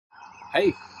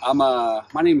Hey,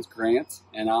 my name is Grant,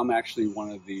 and I'm actually one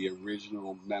of the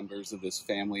original members of this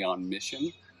family on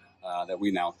mission that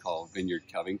we now call Vineyard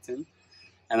Covington.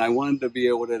 And I wanted to be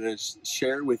able to just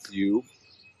share with you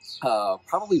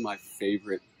probably my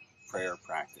favorite prayer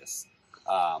practice.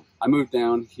 I moved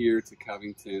down here to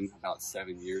Covington about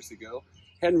 7 years ago.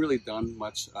 Hadn't really done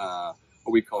much what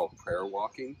we call prayer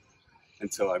walking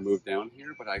until I moved down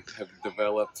here, but I have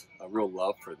developed a real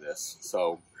love for this.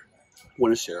 So I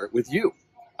want to share it with you.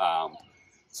 Um,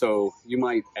 so you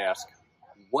might ask,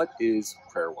 what is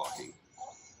prayer walking?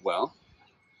 Well,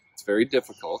 it's very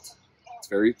difficult, it's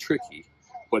very tricky,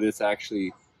 but it's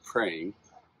actually praying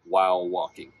while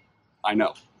walking. I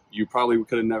know, you probably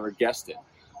could have never guessed it.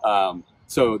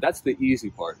 So that's the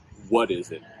easy part. What is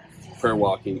it? Prayer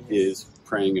walking is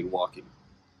praying and walking.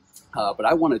 But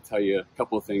I want to tell you a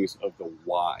couple of things of the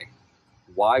why.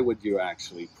 Why would you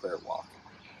actually prayer walk?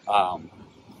 Um,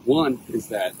 One is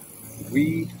that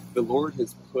the Lord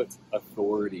has put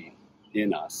authority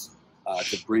in us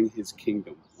to bring His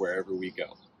kingdom wherever we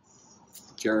go.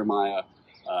 Jeremiah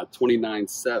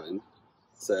 29:7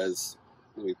 says,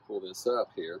 let me pull this up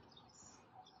here.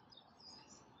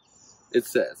 It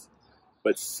says,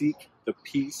 "But seek the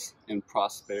peace and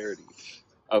prosperity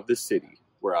of the city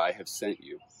where I have sent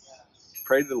you.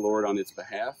 Pray to the Lord on its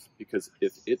behalf, because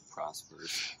if it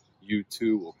prospers, you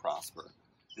too will prosper."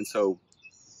 And so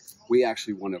we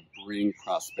actually want to bring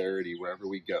prosperity wherever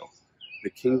we go. The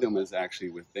kingdom is actually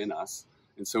within us.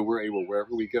 And so we're able,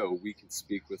 wherever we go, we can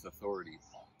speak with authority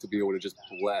to be able to just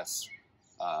bless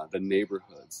the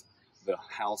neighborhoods, the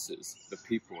houses, the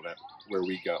people where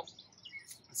we go.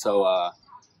 So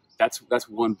that's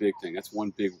one big thing. That's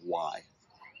one big why.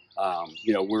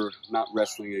 We're not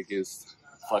wrestling against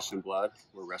flesh and blood.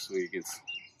 We're wrestling against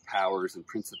powers and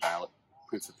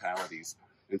principalities.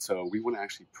 And so we want to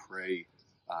actually pray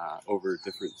over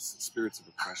different spirits of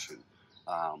oppression.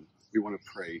 We want to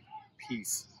pray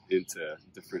peace into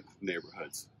different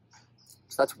neighborhoods.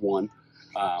 So that's one.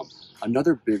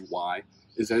 Another big why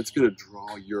is that it's going to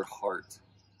draw your heart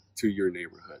to your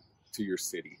neighborhood, to your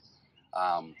city.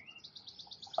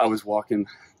 I was walking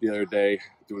the other day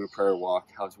doing a prayer walk.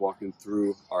 I was walking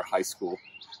through our high school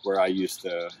where I used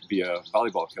to be a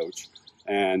volleyball coach,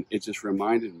 and it just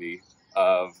reminded me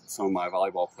of some of my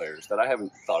volleyball players that I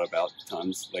haven't thought about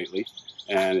tons lately,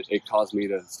 and it caused me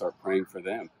to start praying for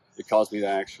them. It caused me to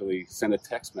actually send a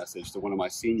text message to one of my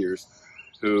seniors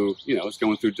who, is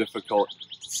going through difficult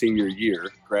senior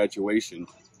year graduation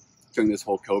during this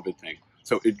whole COVID thing.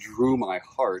 So it drew my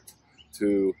heart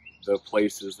to the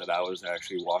places that I was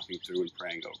actually walking through and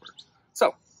praying over.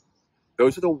 So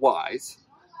those are the whys.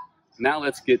 Now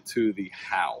let's get to the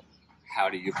how. How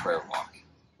do you prayer walk?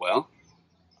 Well,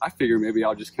 I figure maybe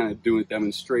I'll just kind of do a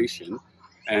demonstration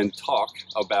and talk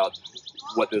about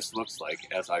what this looks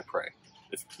like as I pray.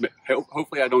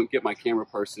 Hopefully I don't get my camera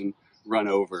person run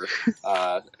over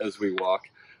as we walk.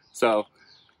 So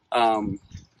I'm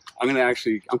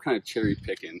kind of cherry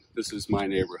picking. This is my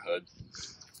neighborhood.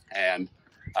 And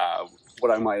what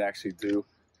I might actually do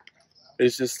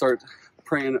is just start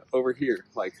praying over here.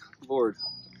 Like, Lord,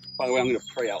 by the way, I'm going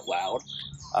to pray out loud.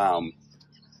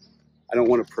 I don't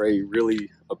want to pray really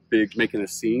making a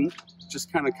scene,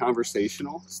 just kind of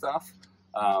conversational stuff.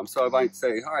 So I might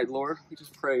say, all right, Lord, we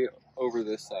just pray over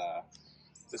this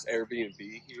Airbnb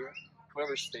here.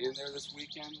 Whoever's staying there this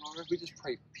weekend, Lord, we just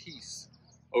pray peace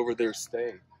over their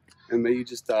stay. And may you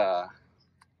just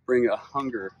bring a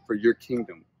hunger for your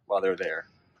kingdom while they're there.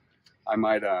 I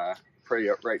might pray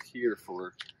up right here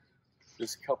for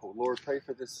this couple. Lord, pray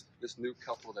for this new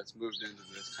couple that's moved into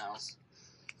this house.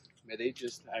 May they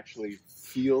just actually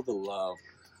feel the love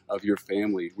of your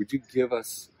family. Would you give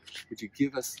us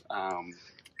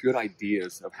good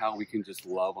ideas of how we can just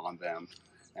love on them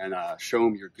and show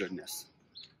them your goodness?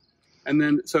 And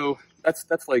then, so that's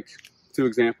like two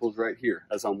examples right here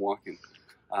as I'm walking.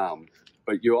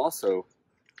 But you also,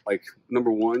 like,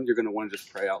 number one, you're going to want to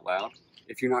just pray out loud.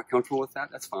 If you're not comfortable with that,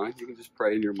 that's fine. You can just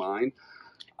pray in your mind.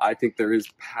 I think there is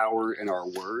power in our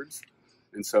words.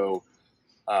 And so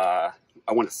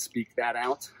I want to speak that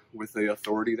out with the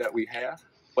authority that we have.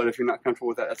 But if you're not comfortable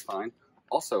with that, that's fine.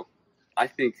 Also, I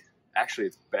think actually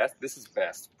it's best. This is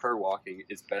best. Prayer walking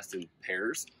is best in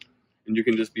pairs. And you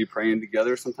can just be praying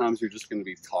together. Sometimes you're just going to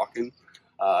be talking.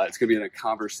 It's going to be in a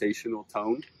conversational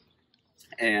tone.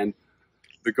 And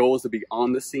the goal is to be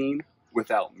on the scene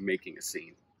without making a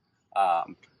scene.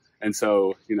 And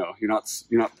so, you're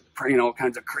not praying all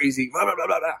kinds of crazy, blah, blah, blah,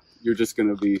 blah, blah. You're just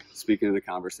going to be speaking in a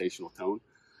conversational tone.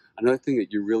 Another thing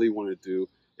that you really want to do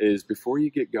is before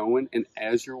you get going and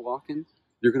as you're walking,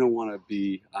 you're going to want to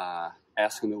be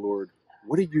asking the Lord,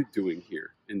 what are you doing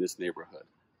here in this neighborhood.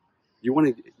 You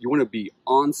want to be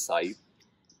on site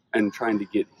and trying to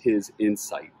get his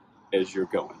insight as you're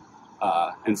going.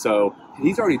 And so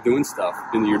he's already doing stuff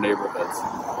in your neighborhoods.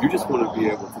 You just want to be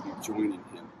able to be joining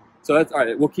him. So that's all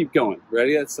right. We'll keep going.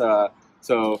 Ready? That's all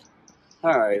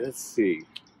right. Let's see.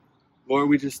 Lord,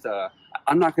 we just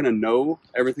I'm not going to know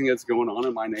everything that's going on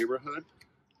in my neighborhood.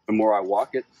 The more I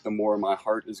walk it, the more my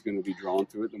heart is going to be drawn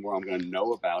to it. The more I'm going to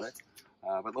know about it.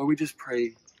 But Lord, we just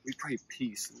pray. We pray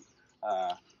peace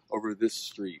over this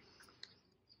street.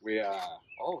 We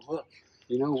oh look.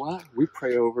 You know what? We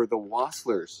pray over the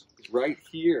Wasslers right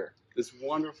here. This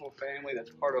wonderful family that's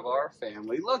part of our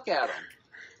family. Look at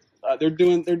them.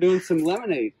 They're doing some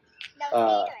lemonade. No,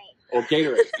 Gatorade. Or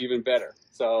Gatorade, even better.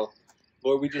 So,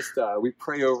 Lord, we just we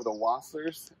pray over the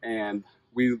Wasslers, and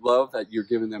we love that you're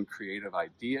giving them creative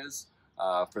ideas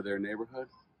for their neighborhood.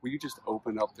 Will you just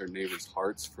open up their neighbors'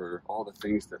 hearts for all the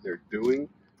things that they're doing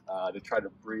to try to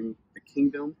bring the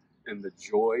kingdom and the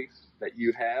joy that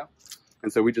you have?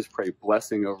 And so we just pray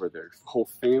blessing over their whole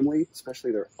family,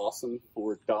 especially their awesome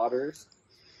 4 daughters.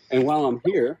 And while I'm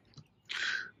here,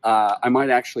 I might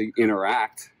actually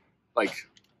interact. Like,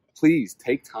 please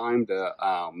take time to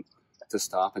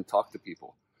stop and talk to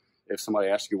people. If somebody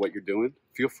asks you what you're doing,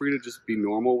 feel free to just be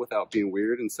normal without being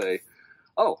weird and say,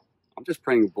 "Oh, I'm just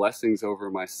praying blessings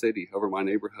over my city, over my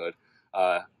neighborhood.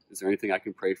 Is there anything I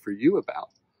can pray for you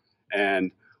about?"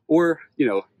 Or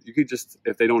you could just,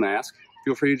 if they don't ask,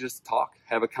 feel free to just talk,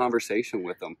 have a conversation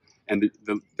with them, and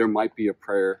there might be a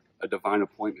prayer, a divine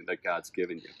appointment that God's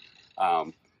given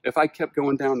you. If I kept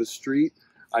going down the street,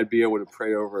 I'd be able to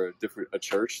pray over a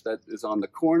church that is on the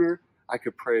corner. I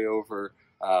could pray over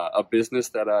a business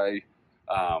that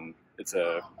it's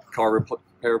a car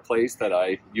repair place that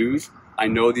I use. I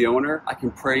know the owner. I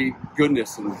can pray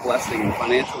goodness and blessing and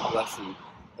financial blessing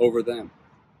over them.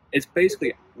 It's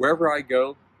basically wherever I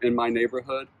go in my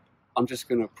neighborhood, I'm just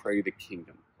going to pray the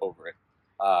kingdom over it.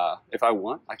 If I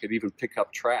want, I could even pick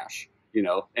up trash,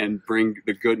 and bring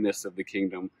the goodness of the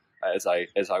kingdom as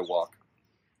I walk.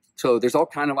 So there's all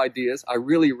kind of ideas. I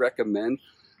really recommend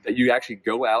that you actually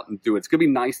go out and do it. It's going to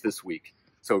be nice this week.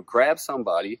 So grab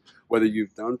somebody, whether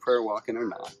you've done prayer walking or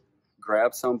not,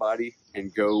 grab somebody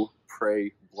and go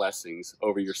pray blessings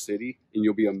over your city, and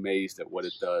you'll be amazed at what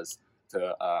it does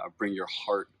to bring your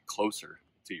heart closer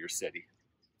to your city.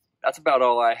 That's about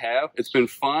all I have. It's been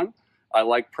fun. I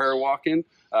like prayer walking.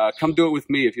 Come do it with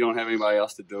me if you don't have anybody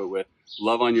else to do it with.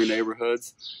 Love on your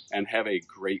neighborhoods, and have a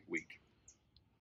great week.